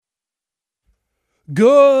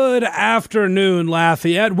Good afternoon,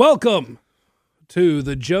 Lafayette. Welcome to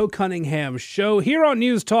the Joe Cunningham Show here on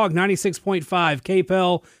News Talk 96.5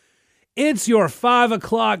 KPEL. It's your 5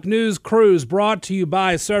 o'clock news cruise brought to you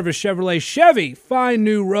by Service Chevrolet. Chevy, find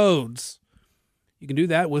new roads. You can do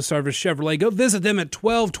that with Service Chevrolet. Go visit them at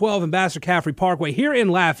 1212 Ambassador Caffrey Parkway here in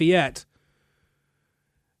Lafayette.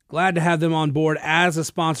 Glad to have them on board as a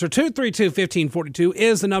sponsor. 232-1542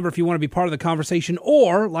 is the number if you want to be part of the conversation,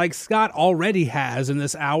 or, like Scott already has in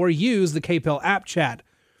this hour, use the KPEL app chat,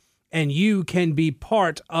 and you can be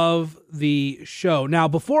part of the show. Now,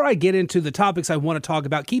 before I get into the topics I want to talk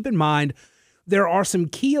about, keep in mind there are some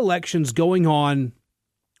key elections going on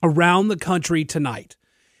around the country tonight.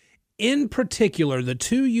 In particular, the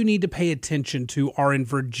two you need to pay attention to are in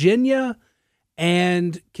Virginia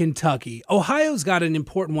and Kentucky. Ohio's got an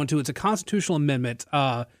important one too. It's a constitutional amendment.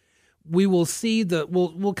 We will see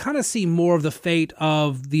we'll kind of see more of the fate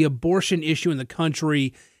of the abortion issue in the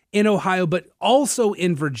country in Ohio, but also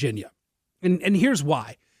in Virginia. And here's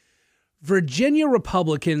why. Virginia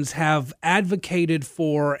Republicans have advocated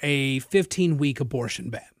for a 15-week abortion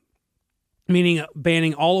ban, meaning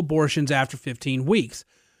banning all abortions after 15 weeks.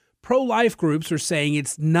 Pro-life groups are saying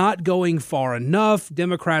it's not going far enough.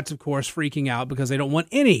 Democrats, of course, freaking out because they don't want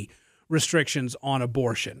any restrictions on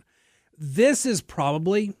abortion. This is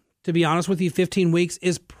probably, to be honest with you, 15 weeks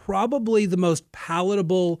is probably the most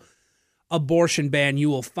palatable abortion ban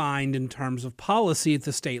you will find in terms of policy at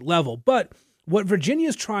the state level. But what Virginia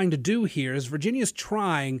is trying to do here is Virginia is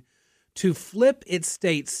trying to flip its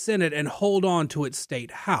state Senate and hold on to its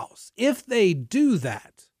state House. If they do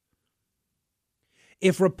that,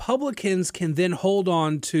 if Republicans can then hold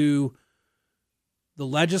on to the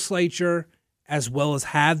legislature as well as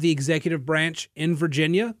have the executive branch in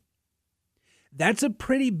Virginia, that's a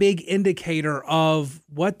pretty big indicator of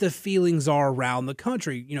what the feelings are around the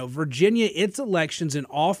country. You know, Virginia, its elections in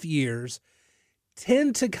off years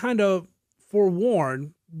tend to kind of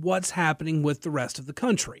forewarn what's happening with the rest of the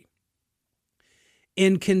country.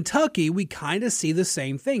 In Kentucky, we kind of see the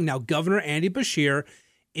same thing. Now, Governor Andy Beshear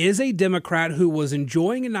is a Democrat who was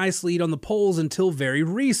enjoying a nice lead on the polls until very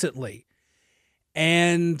recently.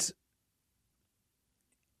 And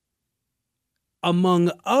among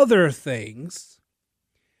other things,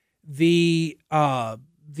 the activist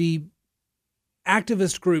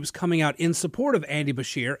groups coming out in support of Andy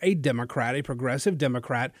Beshear, a Democrat, a progressive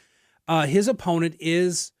Democrat, his opponent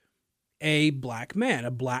is a black man,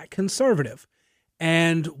 a black conservative.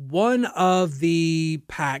 And one of the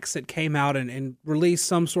PACs that came out and released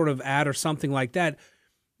some sort of ad or something like that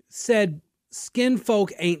said, skin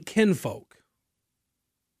folk ain't kinfolk.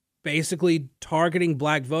 Basically targeting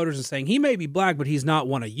black voters and saying, he may be black, but he's not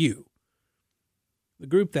one of you. The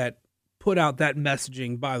group that put out that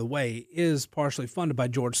messaging, by the way, is partially funded by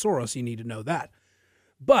George Soros. You need to know that.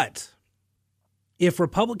 But if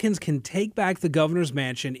Republicans can take back the governor's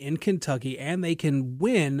mansion in Kentucky and they can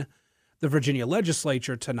win the Virginia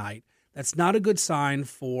legislature tonight, that's not a good sign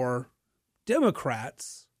for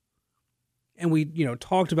Democrats. And we,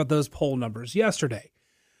 talked about those poll numbers yesterday.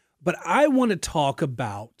 But I want to talk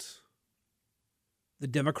about the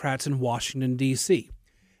Democrats in Washington, D.C.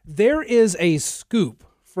 There is a scoop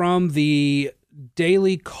from the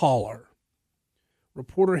Daily Caller.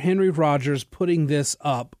 Reporter Henry Rogers putting this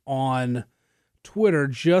up on Twitter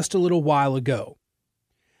just a little while ago.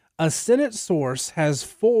 A Senate source has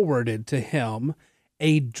forwarded to him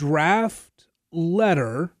a draft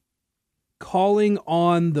letter calling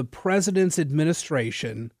on the president's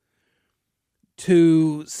administration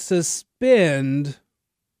to suspend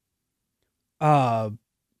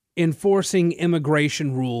enforcing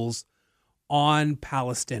immigration rules on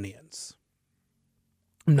Palestinians.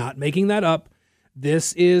 I'm not making that up.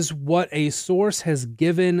 This is what a source has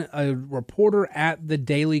given a reporter at the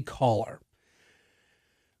Daily Caller.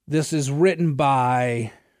 This is written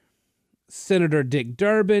by Senator Dick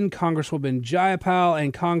Durbin, Congresswoman Jayapal,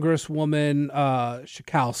 and Congresswoman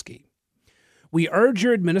Schakowsky. We urge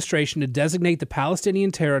your administration to designate the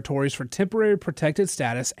Palestinian territories for temporary protected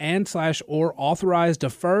status and/or authorize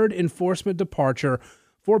deferred enforcement departure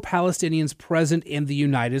for Palestinians present in the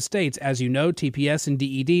United States. As you know, TPS and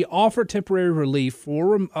DED offer temporary relief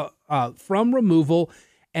from removal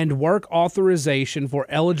and work authorization for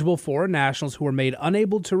eligible foreign nationals who are made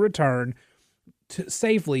unable to return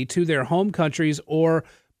safely to their home countries or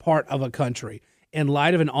part of a country. In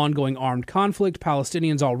light of an ongoing armed conflict,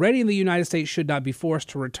 Palestinians already in the United States should not be forced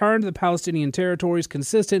to return to the Palestinian territories,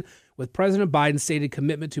 consistent with President Biden's stated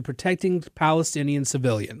commitment to protecting Palestinian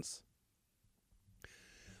civilians.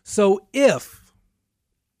 So if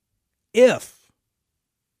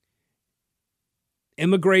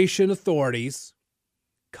immigration authorities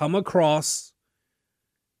come across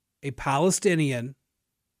a Palestinian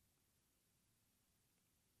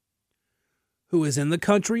who is in the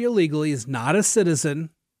country illegally, is not a citizen,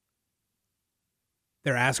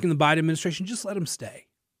 they're asking the Biden administration, just let him stay.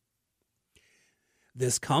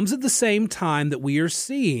 This comes at the same time that we are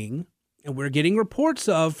seeing, and we're getting reports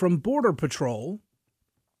of from Border Patrol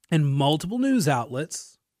and multiple news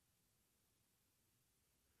outlets,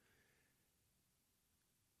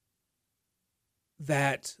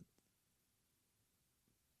 that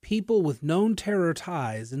people with known terror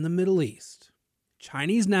ties in the Middle East,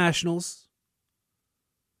 Chinese nationals,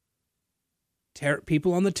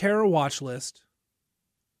 people on the terror watch list,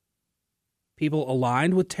 people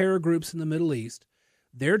aligned with terror groups in the Middle East,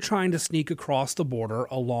 they're trying to sneak across the border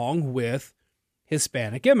along with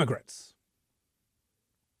Hispanic immigrants.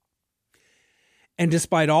 And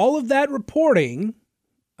despite all of that reporting,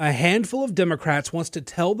 a handful of Democrats wants to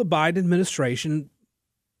tell the Biden administration,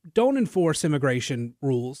 don't enforce immigration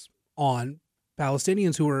rules on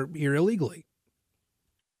Palestinians who are here illegally.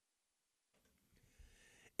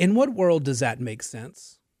 In what world does that make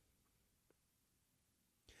sense?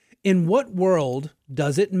 In what world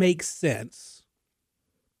does it make sense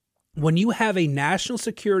when you have a national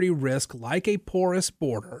security risk like a porous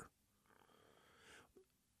border?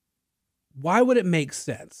 Why would it make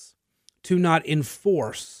sense to not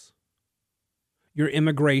enforce your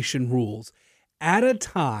immigration rules at a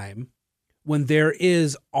time when there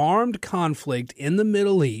is armed conflict in the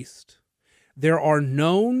Middle East? There are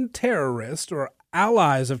known terrorists or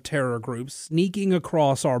allies of terror groups sneaking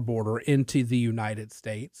across our border into the United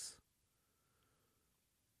States.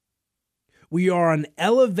 We are on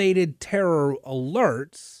elevated terror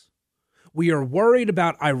alerts. We are worried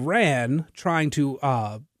about Iran trying to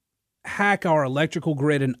hack our electrical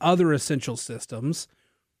grid and other essential systems.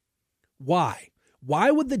 Why?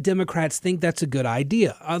 Why would the Democrats think that's a good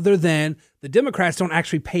idea? Other than the Democrats don't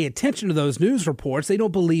actually pay attention to those news reports. They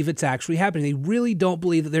don't believe it's actually happening. They really don't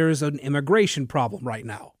believe that there is an immigration problem right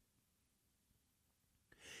now.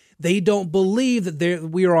 They don't believe that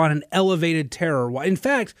we are on an elevated terror. In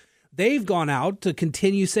fact, they've gone out to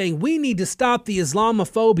continue saying we need to stop the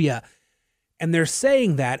Islamophobia. And they're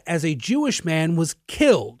saying that as a Jewish man was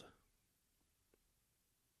killed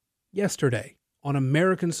yesterday on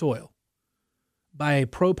American soil by a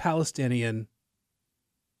pro-Palestinian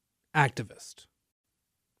activist.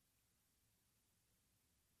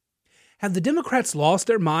 Have the Democrats lost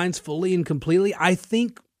their minds fully and completely? I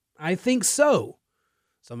think so.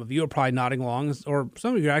 Some of you are probably nodding along, or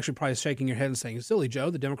some of you are actually probably shaking your head and saying, silly Joe,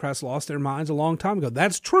 the Democrats lost their minds a long time ago.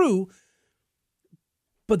 That's true,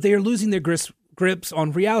 but they are losing their grips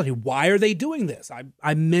on reality. Why are they doing this?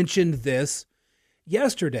 I mentioned this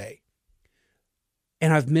yesterday.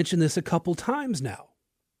 And I've mentioned this a couple times now.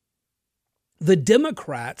 The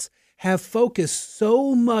Democrats have focused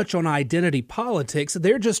so much on identity politics that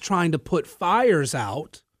they're just trying to put fires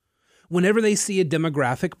out whenever they see a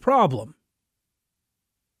demographic problem.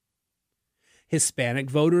 Hispanic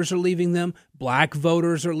voters are leaving them. Black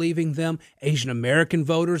voters are leaving them. Asian American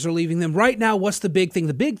voters are leaving them. Right now, what's the big thing?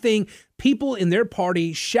 The big thing, people in their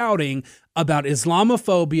party shouting about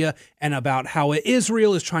Islamophobia and about how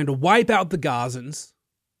Israel is trying to wipe out the Gazans.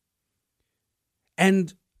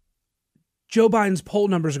 And Joe Biden's poll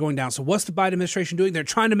numbers are going down. So what's the Biden administration doing? They're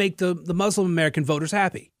trying to make the Muslim American voters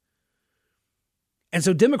happy. And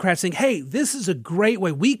so Democrats think, hey, this is a great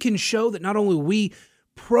way. We can show that not only are we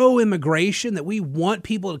pro-immigration, that we want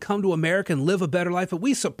people to come to America and live a better life, but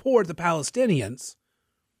we support the Palestinians.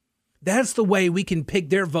 That's the way we can pick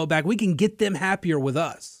their vote back. We can get them happier with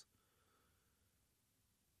us.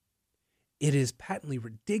 It is patently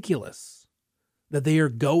ridiculous that they are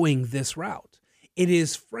going this route. It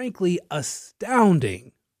is frankly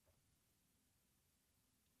astounding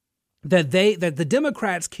that the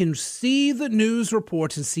Democrats can see the news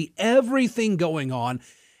reports and see everything going on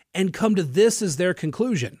and come to this as their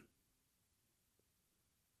conclusion.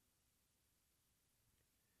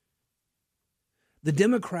 The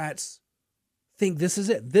Democrats think this is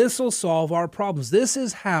it. This will solve our problems. This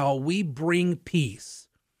is how we bring peace,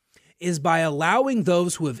 is by allowing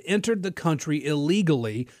those who have entered the country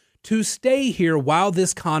illegally to stay here while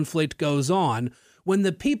this conflict goes on, when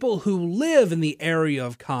the people who live in the area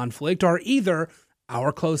of conflict are either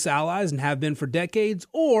our close allies and have been for decades,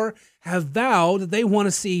 or have vowed that they want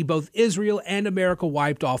to see both Israel and America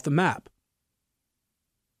wiped off the map.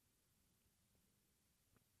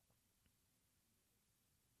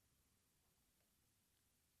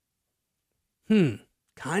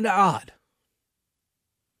 Kind of odd.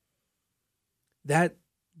 That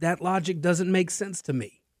logic doesn't make sense to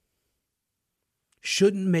me.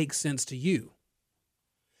 Shouldn't make sense to you.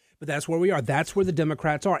 But that's where we are. That's where the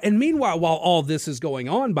Democrats are. And meanwhile, while all this is going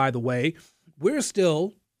on, by the way, we're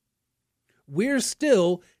still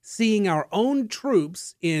seeing our own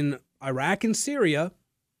troops in Iraq and Syria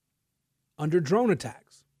under drone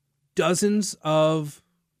attacks. Dozens of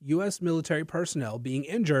U.S. military personnel being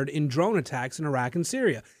injured in drone attacks in Iraq and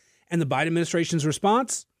Syria. And the Biden administration's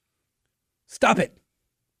response? Stop it.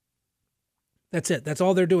 That's it. That's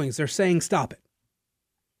all they're doing is they're saying stop it.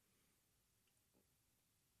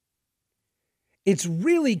 It's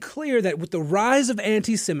really clear that with the rise of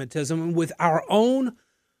anti-Semitism and with our own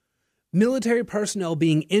military personnel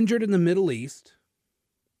being injured in the Middle East,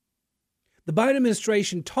 the Biden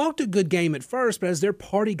administration talked a good game at first, but as their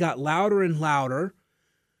party got louder and louder,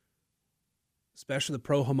 especially the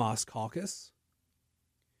pro-Hamas caucus,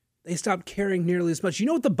 they stopped caring nearly as much. You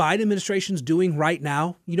know what the Biden administration's doing right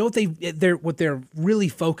now? You know what they're really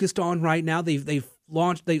focused on right now? They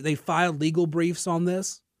filed legal briefs on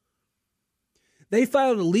this. They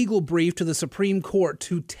filed a legal brief to the Supreme Court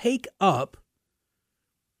to take up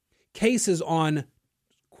cases on,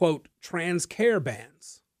 quote, trans care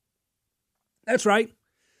bans. That's right.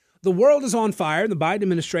 The world is on fire. The Biden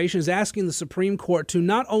administration is asking the Supreme Court to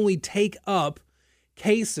not only take up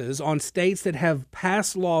cases on states that have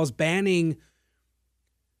passed laws banning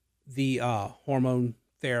the hormone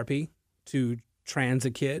therapy to trans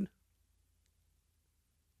a kid,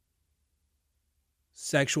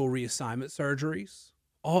 sexual reassignment surgeries,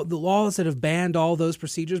 all the laws that have banned all those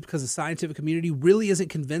procedures because the scientific community really isn't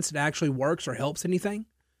convinced it actually works or helps anything.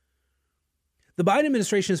 The Biden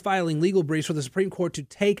administration is filing legal briefs for the Supreme Court to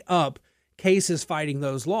take up cases fighting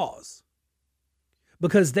those laws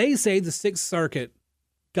because they say the Sixth Circuit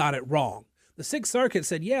got it wrong. The Sixth Circuit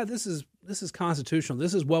said, yeah, this is constitutional.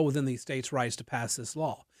 This is well within the states' rights to pass this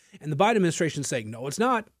law. And the Biden administration is saying, no, it's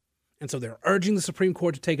not. And so they're urging the Supreme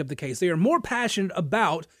Court to take up the case. They are more passionate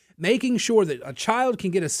about making sure that a child can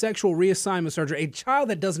get a sexual reassignment surgery, a child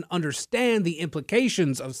that doesn't understand the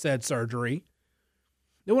implications of said surgery.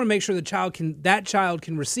 They want to make sure that child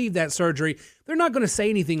can receive that surgery. They're not going to say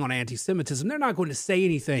anything on anti-Semitism. They're not going to say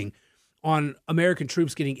anything on American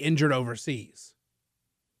troops getting injured overseas.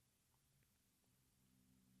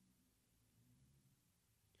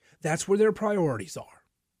 That's where their priorities are.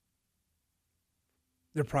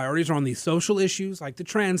 Their priorities are on these social issues like the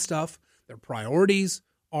trans stuff. Their priorities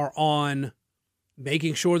are on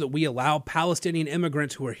making sure that we allow Palestinian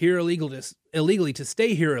immigrants who are here illegally to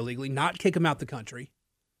stay here illegally, not kick them out the country.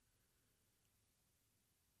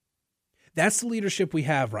 That's the leadership we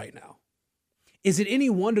have right now. Is it any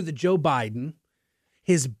wonder that Joe Biden,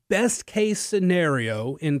 his best case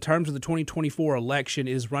scenario in terms of the 2024 election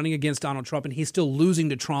is running against Donald Trump and he's still losing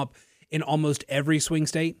to Trump in almost every swing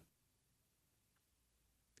state?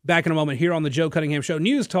 Back in a moment here on the Joe Cunningham Show.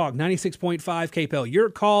 News Talk 96.5 KPEL. Your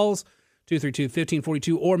calls,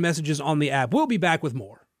 232-1542, or messages on the app. We'll be back with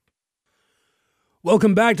more.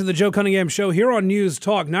 Welcome back to the Joe Cunningham Show here on News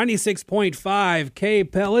Talk 96.5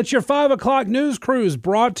 KPEL. It's your 5 o'clock news cruise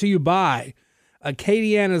brought to you by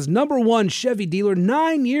Acadiana's #1 Chevy dealer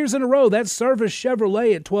 9 years in a row. That's Service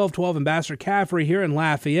Chevrolet at 1212 Ambassador Caffrey here in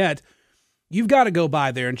Lafayette. You've got to go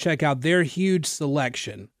by there and check out their huge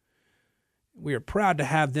selection. We are proud to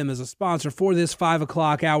have them as a sponsor for this 5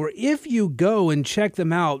 o'clock hour. If you go and check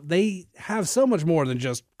them out, they have so much more than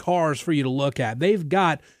just cars for you to look at. They've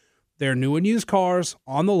got their new and used cars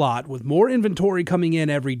on the lot with more inventory coming in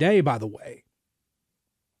every day, by the way.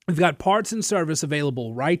 We've got parts and service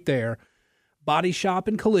available right there. Body shop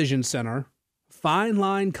and collision center. Fine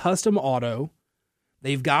line custom auto.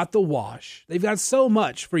 They've got the wash. They've got so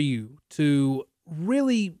much for you to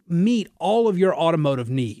really meet all of your automotive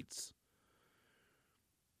needs.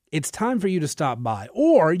 It's time for you to stop by,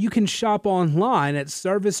 or you can shop online at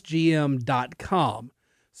servicegm.com.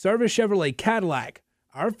 Service Chevrolet Cadillac,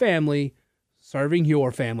 our family serving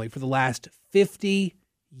your family for the last 50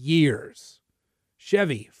 years.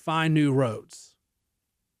 Chevy, find new roads.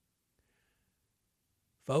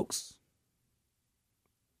 Folks,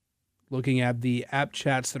 looking at the app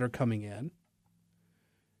chats that are coming in,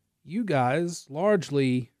 you guys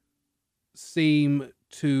largely seem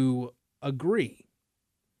to agree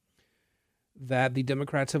that the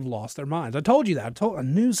Democrats have lost their minds. I told you that. I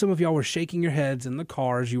knew some of y'all were shaking your heads in the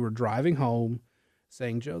cars you were driving home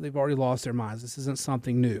saying, Joe, they've already lost their minds. This isn't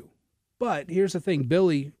something new. But here's the thing.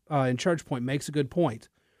 Billy in Church Point makes a good point.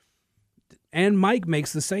 And Mike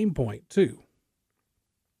makes the same point, too.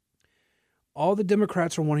 All the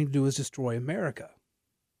Democrats are wanting to do is destroy America.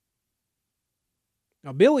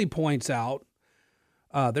 Now, Billy points out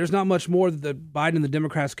there's not much more that Biden and the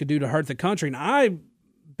Democrats could do to hurt the country. And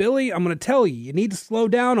Billy, I'm going to tell you, you need to slow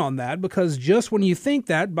down on that, because just when you think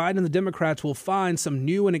that, Biden and the Democrats will find some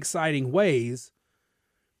new and exciting ways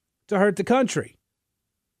to hurt the country.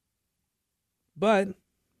 But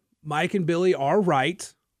Mike and Billy are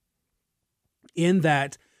right in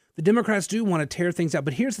that the Democrats do want to tear things out.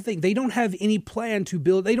 But here's the thing. They don't have any plan to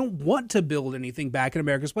build. They don't want to build anything back in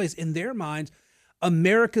America's place. In their minds,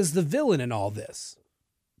 America's the villain in all this.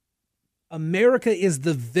 America is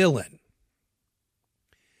the villain.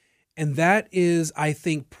 And that is, I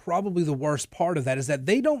think, probably the worst part of that, is that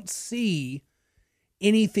they don't see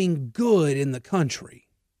anything good in the country.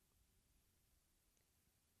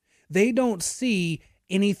 They don't see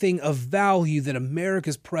anything of value that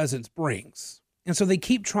America's presence brings. And so they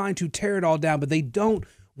keep trying to tear it all down, but they don't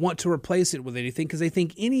want to replace it with anything, because they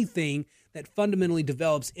think anything that fundamentally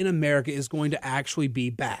develops in America is going to actually be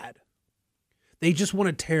bad. They just want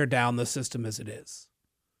to tear down the system as it is.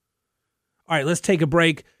 All right, let's take a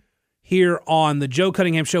break here on the Joe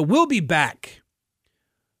Cunningham Show. We'll be back.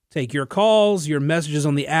 Take your calls, your messages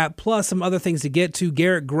on the app, plus some other things to get to.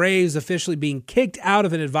 Garrett Graves officially being kicked out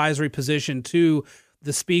of an advisory position to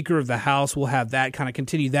the Speaker of the House. We'll have that, kind of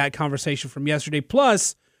continue that conversation from yesterday.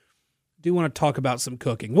 Plus, do want to talk about some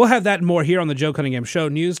cooking. We'll have that and more here on the Joe Cunningham Show.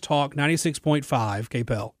 News Talk 96.5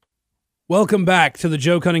 KPEL. Welcome back to the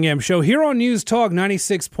Joe Cunningham Show here on News Talk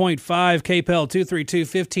 96.5 KPEL.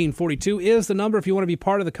 232-1542 is the number if you want to be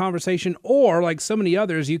part of the conversation, or like so many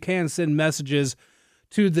others, you can send messages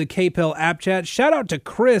to the KPEL app chat. Shout out to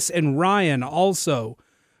Chris and Ryan also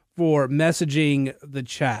for messaging the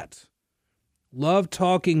chat. Love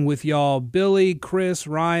talking with y'all. Billy, Chris,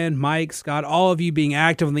 Ryan, Mike, Scott, all of you being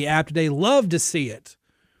active on the app today. Love to see it.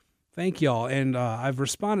 Thank y'all. And I've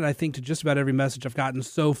responded, I think, to just about every message I've gotten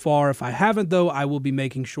so far. If I haven't, though, I will be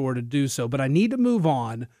making sure to do so. But I need to move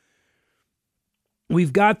on.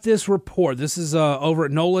 We've got this report. This is over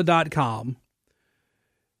at NOLA.com.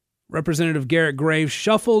 Representative Garrett Graves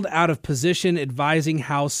shuffled out of position advising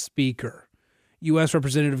House Speaker. U.S.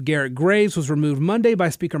 Representative Garrett Graves was removed Monday by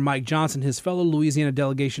Speaker Mike Johnson, his fellow Louisiana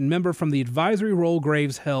delegation member, from the advisory role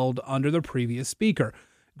Graves held under the previous Speaker.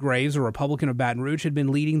 Graves, a Republican of Baton Rouge, had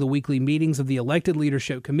been leading the weekly meetings of the Elected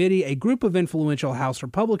Leadership Committee, a group of influential House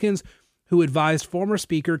Republicans who advised former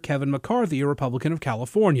Speaker Kevin McCarthy, a Republican of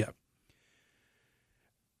California.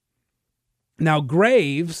 Now,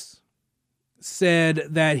 Graves said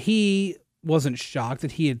that he wasn't shocked,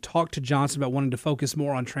 that he had talked to Johnson about wanting to focus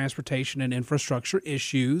more on transportation and infrastructure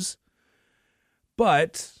issues.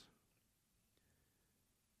 But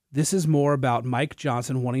this is more about Mike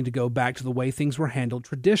Johnson wanting to go back to the way things were handled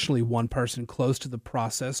traditionally. One person close to the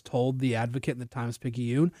process told The Advocate and the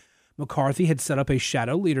Times-Picayune McCarthy had set up a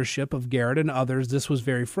shadow leadership of Garrett and others. This was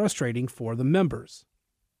very frustrating for the members.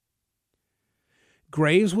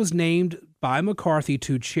 Graves was named by McCarthy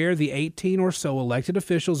to chair the 18 or so elected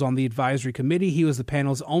officials on the advisory committee. He was the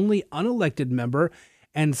panel's only unelected member,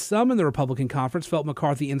 and some in the Republican conference felt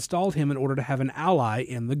McCarthy installed him in order to have an ally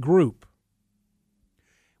in the group,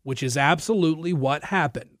 which is absolutely what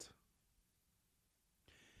happened.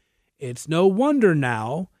 It's no wonder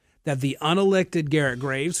now that the unelected Garrett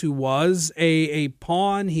Graves, who was a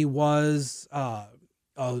pawn, he was a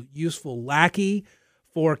useful lackey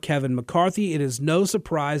for Kevin McCarthy, it is no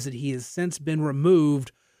surprise that he has since been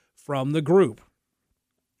removed from the group.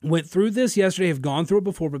 Went through this yesterday, have gone through it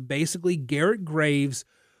before, but basically Garrett Graves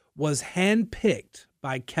was handpicked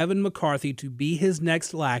by Kevin McCarthy to be his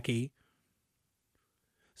next lackey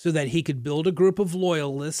so that he could build a group of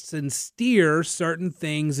loyalists and steer certain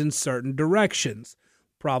things in certain directions.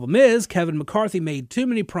 Problem is, Kevin McCarthy made too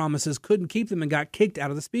many promises, couldn't keep them, and got kicked out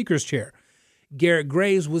of the speaker's chair. Garrett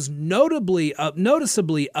Graves was noticeably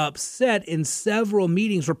upset in several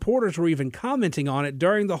meetings. Reporters were even commenting on it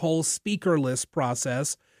during the whole speaker list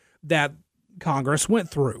process that Congress went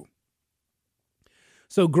through.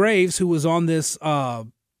 So Graves, who was on this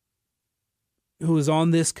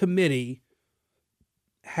committee,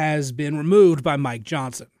 has been removed by Mike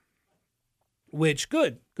Johnson. Which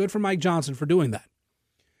good for Mike Johnson for doing that.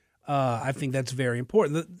 I think that's very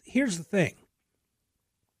important. Here's the thing.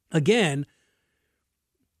 Again,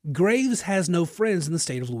 Graves has no friends in the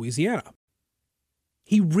state of Louisiana.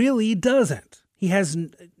 He really doesn't. He has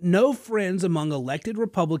no friends among elected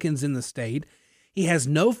Republicans in the state. He has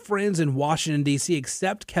no friends in Washington, D.C.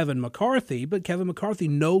 except Kevin McCarthy, but Kevin McCarthy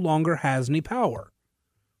no longer has any power.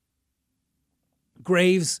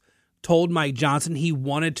 Graves told Mike Johnson he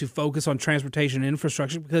wanted to focus on transportation and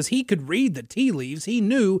infrastructure because he could read the tea leaves. He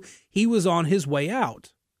knew he was on his way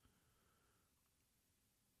out.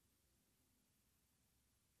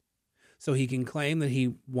 So he can claim that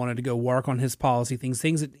he wanted to go work on his policy things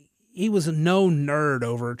that he was no nerd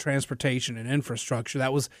over transportation and infrastructure.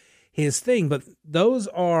 That was his thing. But those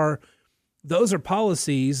are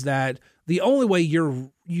policies that the only way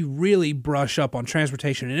you really brush up on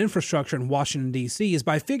transportation and infrastructure in Washington, D.C. is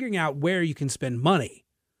by figuring out where you can spend money.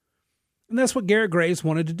 And that's what Garrett Graves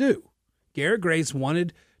wanted to do. Garrett Graves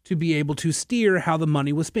wanted to be able to steer how the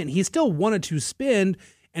money was spent. He still wanted to spend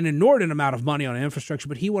an inordinate amount of money on infrastructure,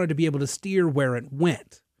 but he wanted to be able to steer where it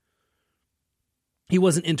went. He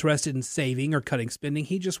wasn't interested in saving or cutting spending.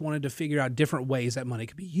 He just wanted to figure out different ways that money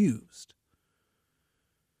could be used.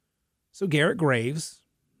 So Garrett Graves,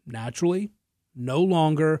 naturally, no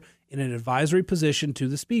longer in an advisory position to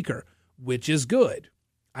the speaker, which is good.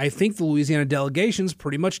 I think the Louisiana delegation's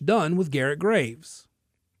pretty much done with Garrett Graves,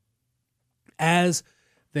 as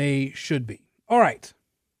they should be. All right.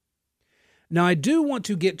 Now, I do want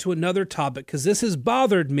to get to another topic because this has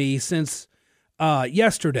bothered me since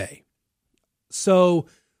yesterday. So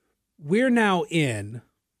we're now in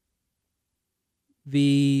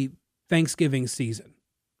the Thanksgiving season.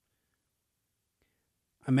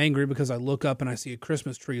 I'm angry because I look up and I see a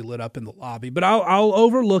Christmas tree lit up in the lobby, but I'll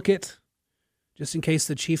overlook it just in case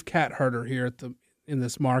the chief cat herder here in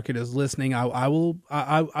this market is listening. I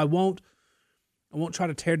won't try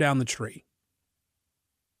to tear down the tree.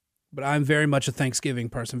 But I'm very much a Thanksgiving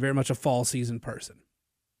person, very much a fall season person.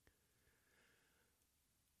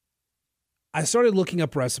 I started looking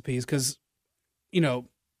up recipes because,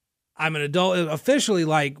 I'm an adult. Officially,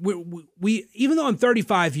 like, we even though I'm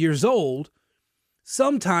 35 years old,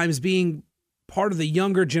 sometimes being part of the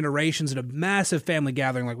younger generations in a massive family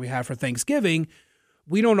gathering like we have for Thanksgiving,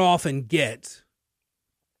 we don't often get,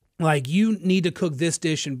 like, you need to cook this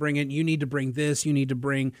dish and bring it. You need to bring this. You need to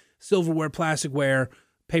bring silverware, plasticware,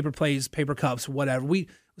 paper plates, paper cups, whatever.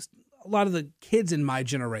 A lot of the kids in my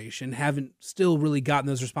generation haven't still really gotten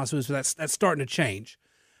those responsibilities, so that's starting to change.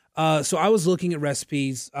 So I was looking at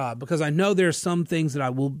recipes because I know there's some things that I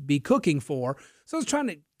will be cooking for, so I was trying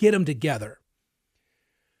to get them together.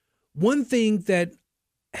 One thing that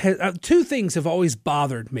two things have always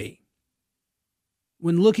bothered me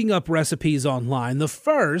when looking up recipes online. The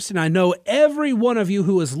first, and I know every one of you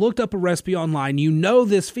who has looked up a recipe online, you know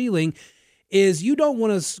this feeling, is you don't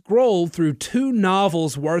want to scroll through 2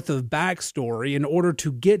 novels worth of backstory in order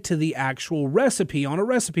to get to the actual recipe on a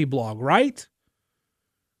recipe blog, right?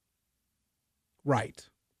 Right.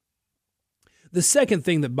 The second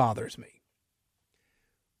thing that bothers me,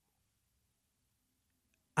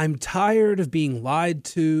 I'm tired of being lied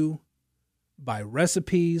to by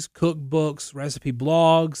recipes, cookbooks, recipe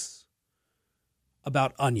blogs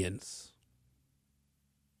about onions.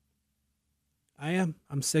 I'm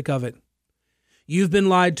sick of it. You've been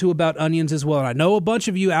lied to about onions as well. And I know a bunch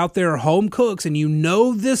of you out there are home cooks and you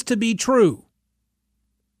know this to be true.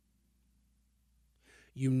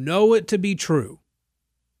 You know it to be true.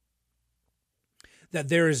 That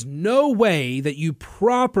there is no way that you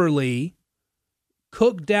properly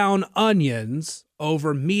cook down onions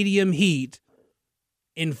over medium heat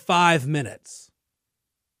in 5 minutes.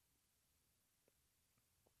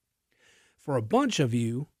 For a bunch of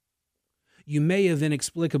you, you may have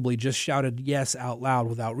inexplicably just shouted yes out loud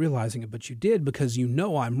without realizing it, but you did because you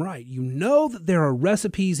know I'm right. You know that there are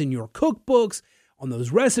recipes in your cookbooks, on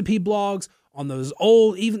those recipe blogs, on those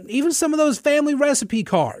old, even some of those family recipe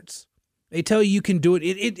cards. They tell you can do it.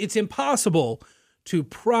 It's impossible to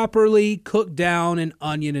properly cook down an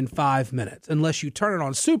onion in 5 minutes unless you turn it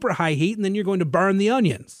on super high heat, and then you're going to burn the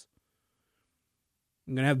onions.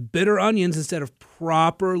 You're going to have bitter onions instead of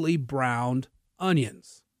properly browned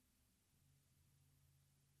onions.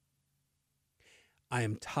 I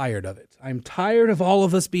am tired of it. I'm tired of all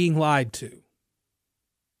of us being lied to.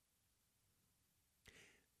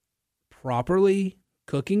 Properly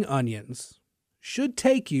cooking onions should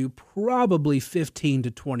take you probably 15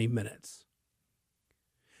 to 20 minutes.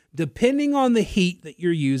 Depending on the heat that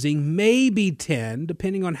you're using, maybe 10,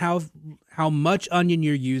 depending on how much onion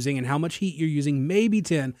you're using and how much heat you're using, maybe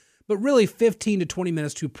 10, but really 15 to 20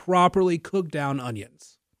 minutes to properly cook down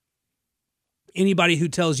onions. Anybody who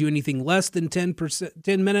tells you anything less than 10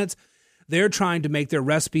 minutes, they're trying to make their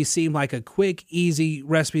recipe seem like a quick, easy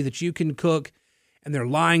recipe that you can cook, and they're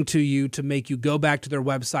lying to you to make you go back to their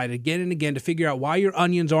website again and again to figure out why your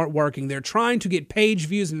onions aren't working. They're trying to get page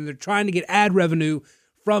views and they're trying to get ad revenue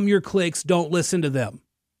from your clicks. Don't listen to them.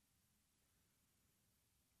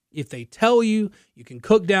 If they tell you you can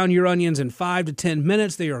cook down your onions in 5 to 10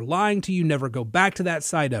 minutes, they are lying to you. Never go back to that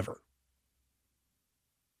site ever.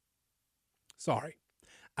 Sorry,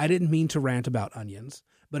 I didn't mean to rant about onions,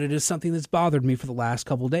 but it is something that's bothered me for the last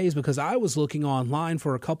couple of days because I was looking online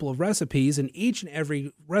for a couple of recipes, and each and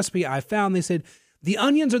every recipe I found, they said, The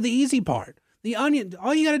onions are the easy part. The onion,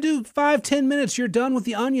 all you got to do, 5-10 minutes, you're done with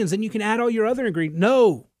the onions, and you can add all your other ingredients.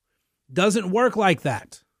 No, doesn't work like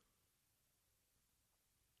that.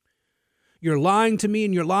 You're lying to me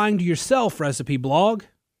and you're lying to yourself, recipe blog.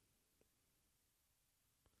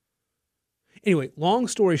 Anyway, long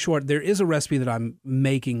story short, there is a recipe that I'm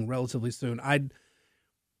making relatively soon. I'm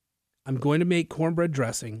going to make cornbread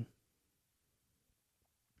dressing.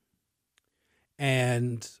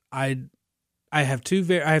 And I have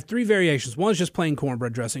three variations. One is just plain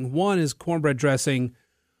cornbread dressing. One is cornbread dressing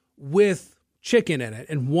with chicken in it.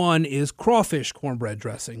 And one is crawfish cornbread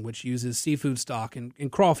dressing, which uses seafood stock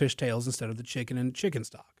and crawfish tails instead of the chicken and chicken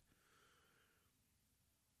stock.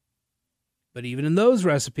 But even in those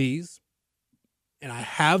recipes, and I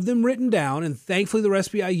have them written down, and thankfully the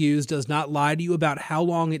recipe I use does not lie to you about how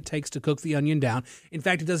long it takes to cook the onion down. In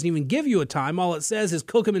fact, it doesn't even give you a time. All it says is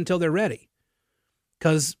cook them until they're ready.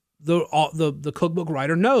 Because the cookbook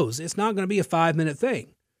writer knows it's not going to be a 5-minute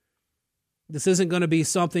thing. This isn't going to be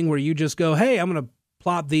something where you just go, hey, I'm going to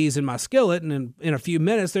plop these in my skillet, and in a few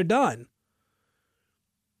minutes they're done.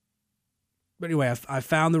 But anyway, I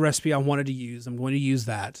found the recipe I wanted to use. I'm going to use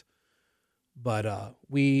that. But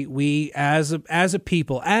we as a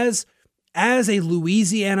people, as a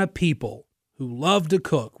Louisiana people who love to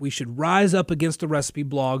cook, we should rise up against the recipe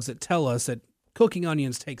blogs that tell us that cooking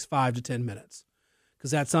onions takes 5 to 10 minutes,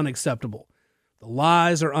 because that's unacceptable. The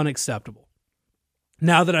lies are unacceptable.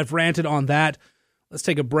 Now that I've ranted on that, let's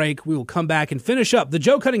take a break. We will come back and finish up the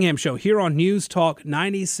Joe Cunningham Show here on News Talk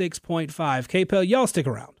 96.5. KPEL, y'all stick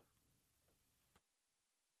around.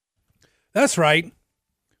 That's right.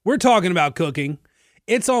 We're talking about cooking.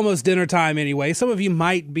 It's almost dinner time anyway. Some of you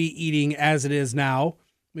might be eating as it is now.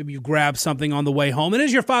 Maybe you grabbed something on the way home. It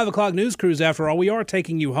is your 5 o'clock news cruise, after all. We are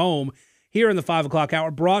taking you home here in the 5 o'clock hour,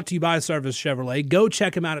 brought to you by Service Chevrolet. Go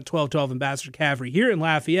check them out at 1212 Ambassador Caffrey here in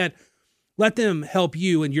Lafayette. Let them help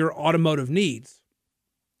you in your automotive needs.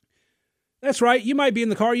 That's right. You might be in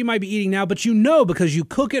the car. You might be eating now, but you know, because you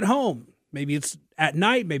cook at home. Maybe it's at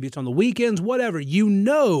night. Maybe it's on the weekends, whatever. You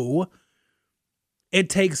know it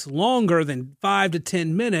takes longer than 5 to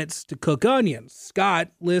 10 minutes to cook onions. Scott,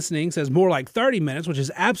 listening, says more like 30 minutes, which is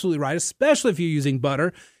absolutely right, especially if you're using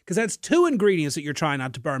butter, because that's 2 ingredients that you're trying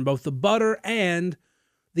not to burn, both the butter and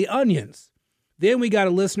the onions. Then we got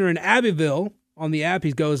a listener in Abbeville on the app.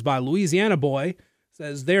 He goes by Louisiana Boy,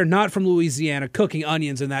 says they're not from Louisiana cooking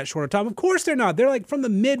onions in that short of time. Of course they're not. They're like from the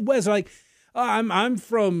Midwest. They're like, I'm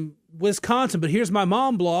from Wisconsin, but here's my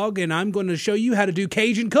mom blog, and I'm going to show you how to do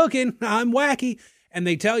Cajun cooking. I'm wacky. And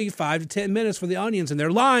they tell you 5 to 10 minutes for the onions, and they're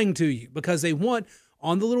lying to you because they want,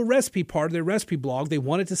 on the little recipe part of their recipe blog, they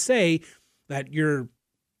want it to say that your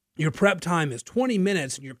prep time is 20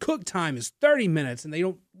 minutes and your cook time is 30 minutes, and they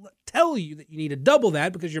don't tell you that you need to double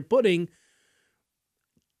that because you're putting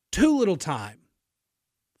too little time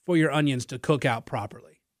for your onions to cook out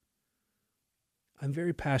properly. I'm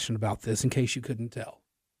very passionate about this, in case you couldn't tell.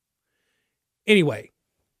 Anyway,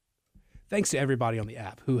 thanks to everybody on the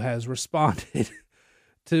app who has responded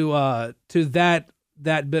to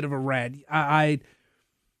that bit of a rant. I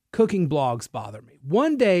cooking blogs bother me.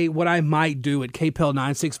 One day, what I might do at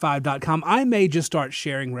kpel965.com, I may just start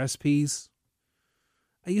sharing recipes.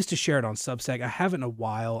 I used to share it on Substack. I haven't in a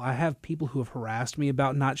while. I have people who have harassed me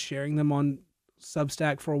about not sharing them on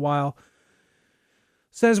Substack for a while.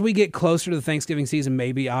 So as we get closer to the Thanksgiving season,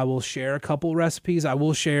 maybe I will share a couple recipes. I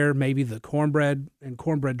will share maybe the cornbread and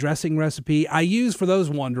cornbread dressing recipe. I use, for those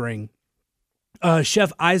wondering,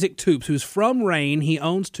 Chef Isaac Toups, who's from Rain. He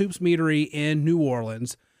owns Toups Meadery in New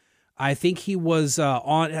Orleans. I think he was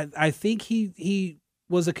he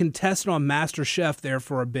was a contestant on Master Chef there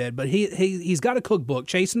for a bit, but he's got a cookbook,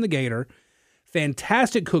 Chasing the Gator.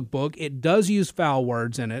 Fantastic cookbook. It does use foul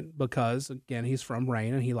words in it because, again, he's from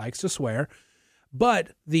Rain and he likes to swear.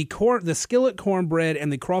 But the skillet cornbread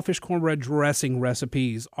and the crawfish cornbread dressing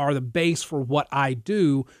recipes are the base for what I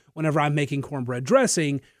do whenever I'm making cornbread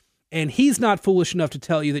dressing. And he's not foolish enough to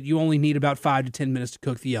tell you that you only need about 5 to 10 minutes to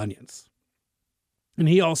cook the onions. And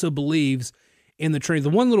he also believes in the Trinity.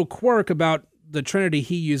 The one little quirk about the Trinity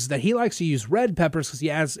he uses, that he likes to use red peppers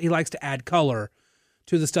because he likes to add color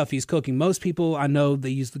to the stuff he's cooking. Most people I know, they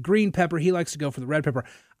use the green pepper. He likes to go for the red pepper.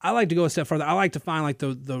 I like to go a step further. I like to find like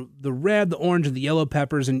the red, the orange, and the yellow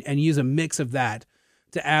peppers and use a mix of that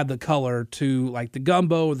to add the color to like the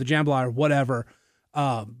gumbo or the jambalaya or whatever.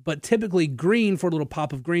 But typically green for a little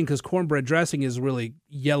pop of green, because cornbread dressing is really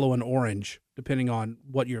yellow and orange, depending on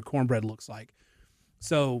what your cornbread looks like.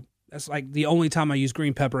 So that's like the only time I use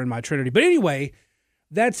green pepper in my Trinity. But anyway,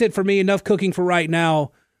 that's it for me. Enough cooking for right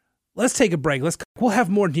now. let's take a break. We'll have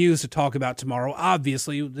more news to talk about tomorrow.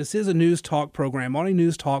 Obviously, this is a news talk program on a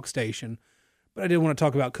news talk station, but I did want to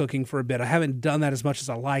talk about cooking for a bit. I haven't done that as much as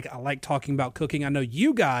I like. I like talking about cooking. I know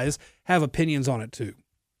you guys have opinions on it too.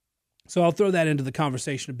 So I'll throw that into the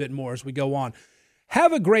conversation a bit more as we go on.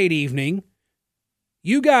 Have a great evening.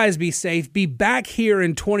 You guys be safe. Be back here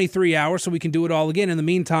in 23 hours so we can do it all again. In the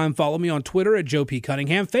meantime, follow me on Twitter at Joe P.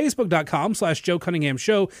 Cunningham, Facebook.com/Joe Cunningham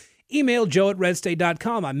Show, email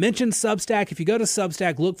joe@redstate.com. I mentioned Substack. If you go to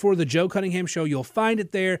Substack, look for The Joe Cunningham Show. You'll find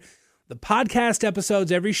it there. The podcast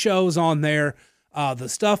episodes, every show is on there. The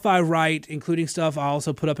stuff I write, including stuff I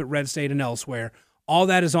also put up at Red State and elsewhere, all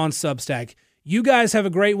that is on Substack. You guys have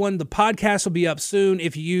a great one. The podcast will be up soon.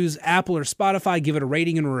 If you use Apple or Spotify, give it a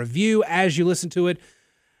rating and a review as you listen to it.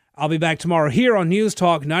 I'll be back tomorrow here on News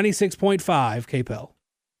Talk 96.5 KPEL.